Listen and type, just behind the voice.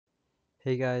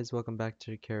Hey guys, welcome back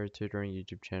to the Tutoring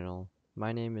YouTube channel.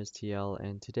 My name is TL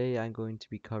and today I'm going to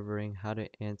be covering how to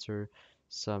answer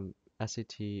some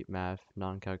SAT math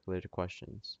non-calculated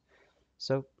questions.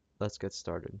 So let's get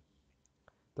started.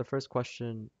 The first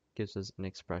question gives us an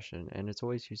expression and it's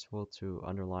always useful to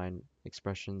underline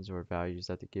expressions or values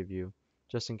that they give you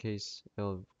just in case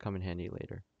it'll come in handy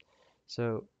later.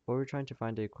 So what we're trying to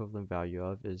find the equivalent value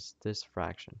of is this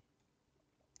fraction.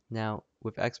 Now,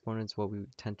 with exponents, what we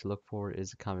tend to look for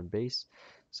is a common base.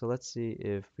 So let's see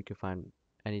if we can find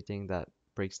anything that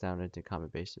breaks down into common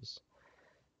bases.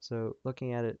 So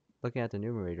looking at the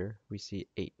numerator, we see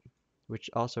 8, which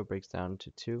also breaks down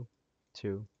to 2,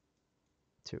 2,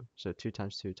 2. So 2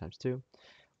 times 2 times 2,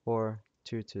 or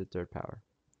 2 to the third power.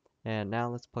 And now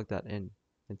let's plug that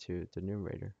into the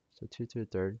numerator. So 2 to the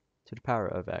third to the power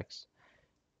of x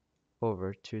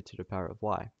over 2 to the power of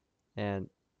y. And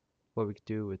what we could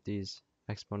do with these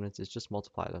exponents is just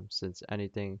multiply them since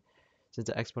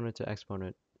the exponent to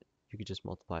exponent you could just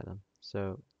multiply them.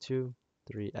 So 2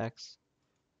 3x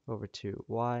over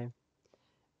 2y,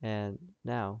 and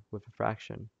now with a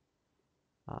fraction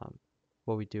um,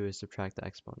 what we do is subtract the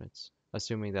exponents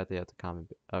assuming that they have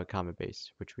the common base,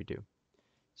 which we do.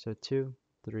 So 2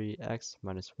 3x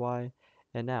minus y,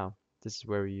 and now this is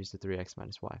where we use the 3x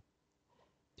minus y.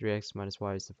 3x minus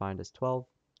y is defined as 12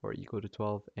 or equal to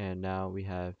 12, and now we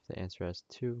have the answer as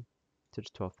 2 to the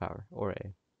 12th power, or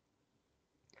a.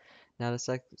 Now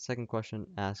the second question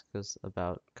asks us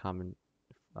about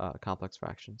complex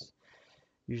fractions.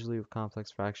 Usually with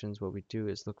complex fractions, what we do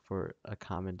is look for a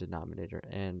common denominator,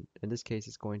 and in this case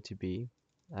it's going to be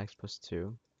x plus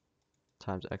 2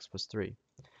 times x plus 3,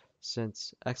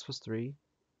 since x plus 3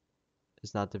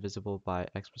 is not divisible by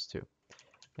x plus 2,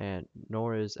 and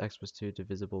nor is x plus 2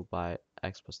 divisible by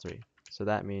x plus 3. So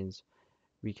that means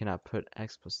we cannot put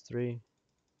x plus 3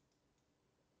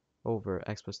 over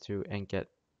x plus 2 and get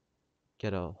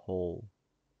a whole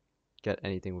get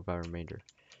anything with our remainder.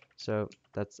 So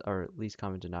that's our least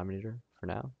common denominator for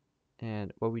now.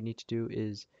 And what we need to do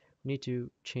is we need to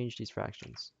change these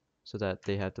fractions so that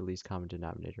they have the least common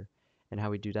denominator. And how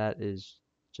we do that is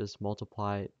just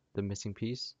multiply the missing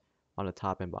piece on the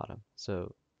top and bottom.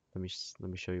 So let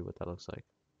me show you what that looks like.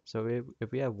 So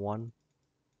if we have 1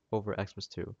 over x plus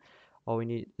 2, all we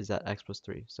need is that x plus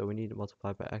 3. So we need to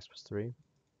multiply by x plus 3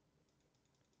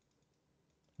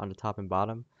 on the top and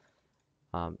bottom,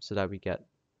 so that we get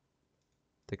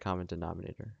the common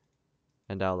denominator.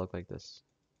 And that'll look like this.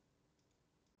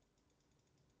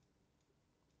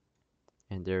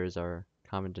 And there is our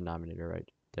common denominator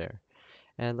right there.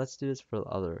 And let's do this for the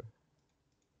other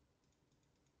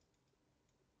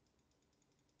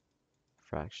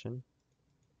fraction.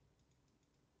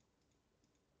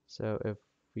 So if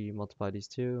we multiply these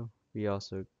two, we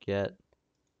also get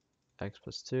x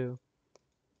plus 2,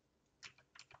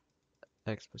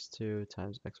 x plus 2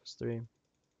 times x plus 3.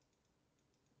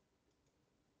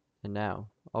 And now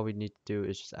all we need to do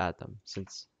is just add them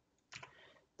since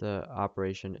the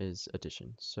operation is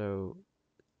addition. So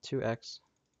 2x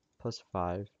plus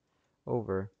 5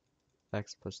 over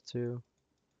x plus 2,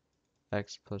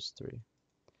 x plus 3.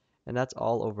 And that's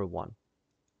all over 1.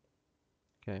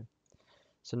 Okay.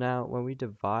 So now when we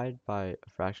divide by a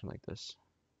fraction like this,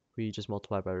 we just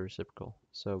multiply by the reciprocal.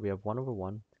 So we have 1 over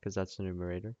 1 because that's the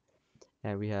numerator.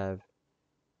 And we have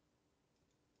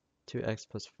 2x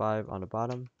plus 5 on the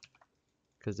bottom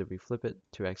because if we flip it,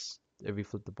 if we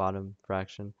flip the bottom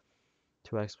fraction,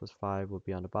 2x plus 5 will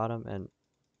be on the bottom and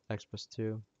x plus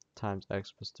 2 times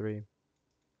x plus 3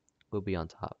 will be on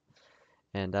top.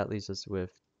 And that leaves us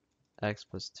with x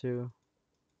plus 2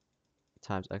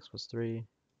 times x plus 3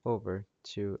 over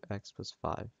 2x plus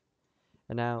 5.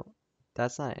 And now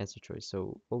that's not an answer choice,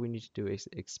 so what we need to do is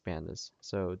expand this.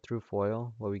 So through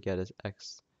FOIL, what we get is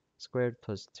x squared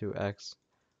plus 2x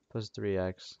plus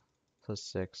 3x plus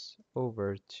 6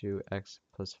 over 2x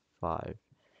plus 5,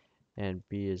 and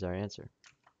B is our answer.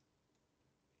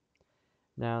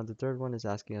 Now the third one is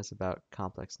asking us about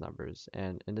complex numbers,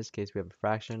 and in this case we have a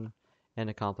fraction and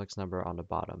a complex number on the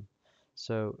bottom.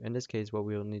 So in this case what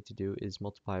we'll need to do is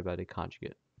multiply by the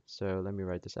conjugate. So let me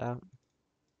write this out.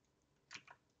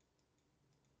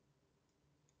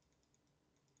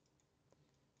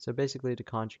 So basically the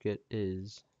conjugate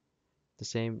is the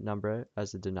same number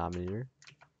as the denominator,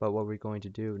 but what we're going to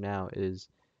do now is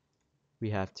we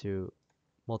have to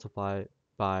multiply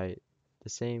by the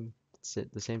same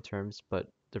terms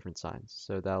but different signs.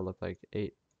 So that'll look like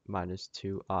 8 minus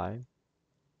 2i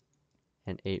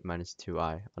and 8 minus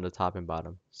 2i on the top and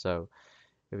bottom. So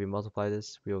if we multiply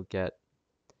this, we'll get,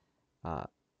 uh,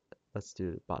 let's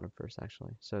do the bottom first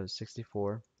actually. So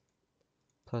 64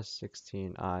 plus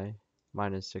 16i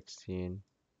minus 16i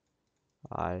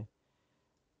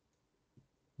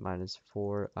minus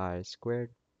 4i squared.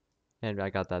 And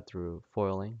I got that through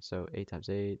foiling, so 8 times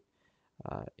 8,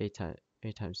 8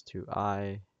 times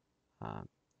 2i,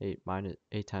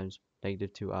 8 times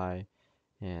negative 2i,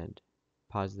 and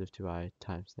positive 2i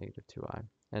times negative 2i.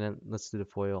 And then let's do the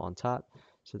FOIL on top.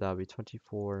 So that would be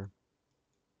 24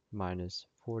 minus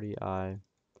 40i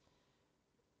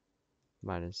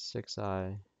minus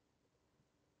 6i,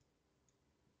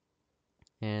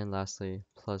 and lastly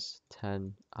plus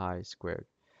 10i squared.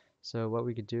 So what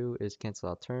we could do is cancel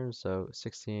out terms. So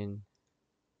 16,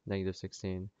 negative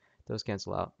 16, those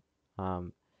cancel out.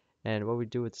 Um, and what we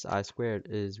do with this I squared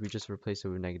is we just replace it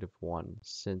with negative 1,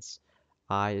 since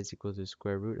I is equal to the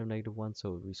square root of negative 1.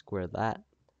 So we square that.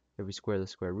 If we square the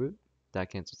square root, that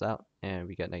cancels out and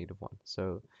we get negative 1.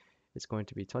 So it's going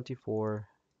to be 24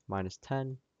 minus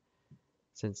 10,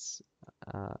 since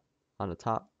uh, on the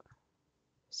top,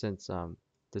 since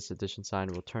this addition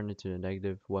sign will turn into a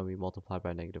negative when we multiply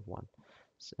by negative 1.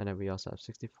 And then we also have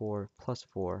 64 plus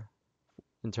 4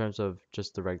 in terms of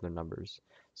just the regular numbers,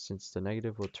 since the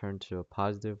negative will turn to a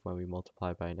positive when we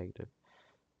multiply by a negative.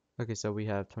 Okay, so we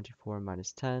have 24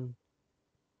 minus 10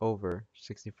 over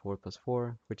 64 plus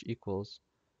 4, which equals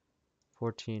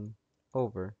 14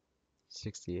 over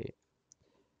 68.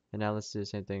 And now let's do the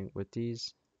same thing with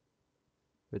these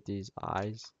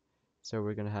i's. So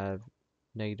we're going to have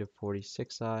negative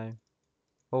 46i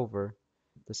over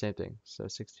the same thing. So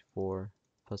 64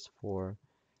 plus 4,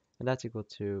 and that's equal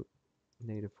to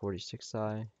negative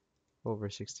 46i over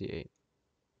 68.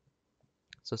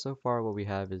 So far what we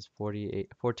have is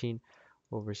 14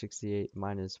 over 68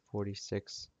 minus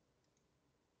 46i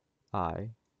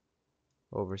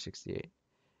over 68.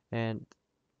 And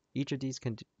each of these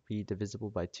can be divisible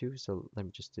by 2, so let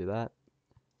me just do that.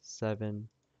 7,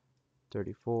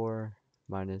 34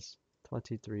 minus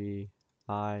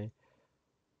 23i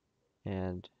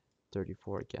and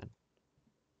 34 again.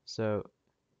 So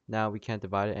now we can't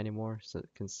divide it anymore, so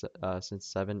since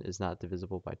 7 is not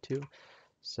divisible by 2,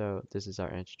 so this is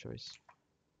our answer choice.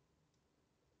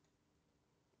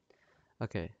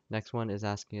 Okay, next one is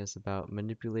asking us about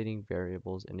manipulating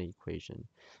variables in an equation.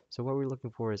 So what we're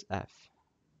looking for is f.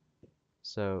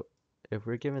 So if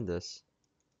we're given this,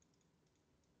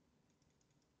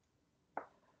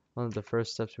 one of the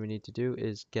first steps we need to do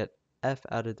is get f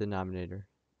out of the denominator.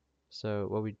 So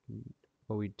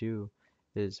what we do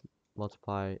is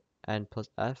multiply n plus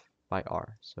f by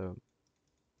r. So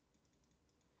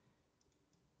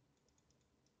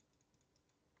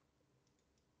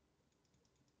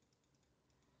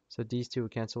these two will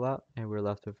cancel out, and we're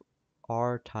left with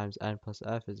r times n plus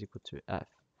f is equal to f.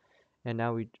 And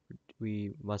now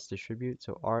we must distribute,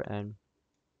 so rn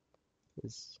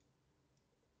is,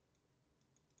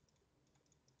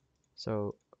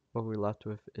 so what we're left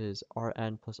with is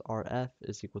Rn plus Rf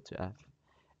is equal to F.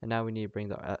 And now we need to bring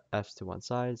the F's to one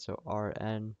side, so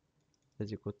Rn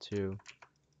is equal to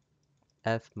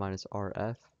F minus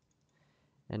Rf.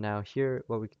 And now here,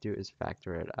 what we could do is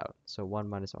factor it out. So 1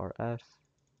 minus Rf,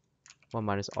 1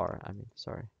 minus R, I mean,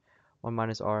 sorry. 1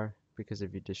 minus R, because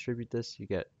if you distribute this, you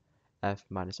get F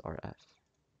minus Rf.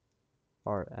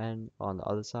 Rn on the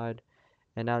other side.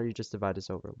 And now you just divide this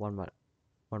over. 1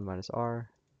 minus R,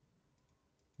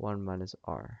 1 minus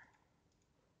R.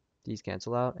 These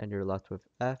cancel out, and you're left with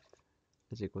F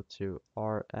is equal to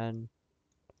Rn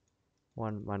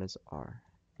 1 minus R,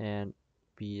 and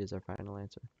B is our final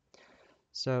answer.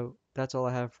 So that's all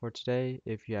I have for today.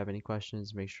 If you have any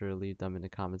questions, make sure to leave them in the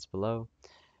comments below.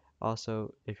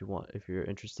 Also, if you're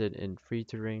interested in free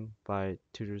tutoring by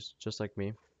tutors just like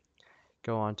me,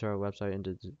 go on to our website in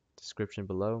the description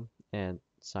below and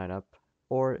sign up.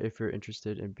 Or if you're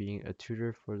interested in being a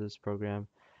tutor for this program,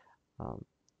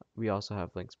 we also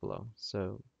have links below.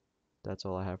 So that's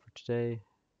all I have for today,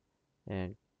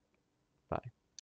 and bye.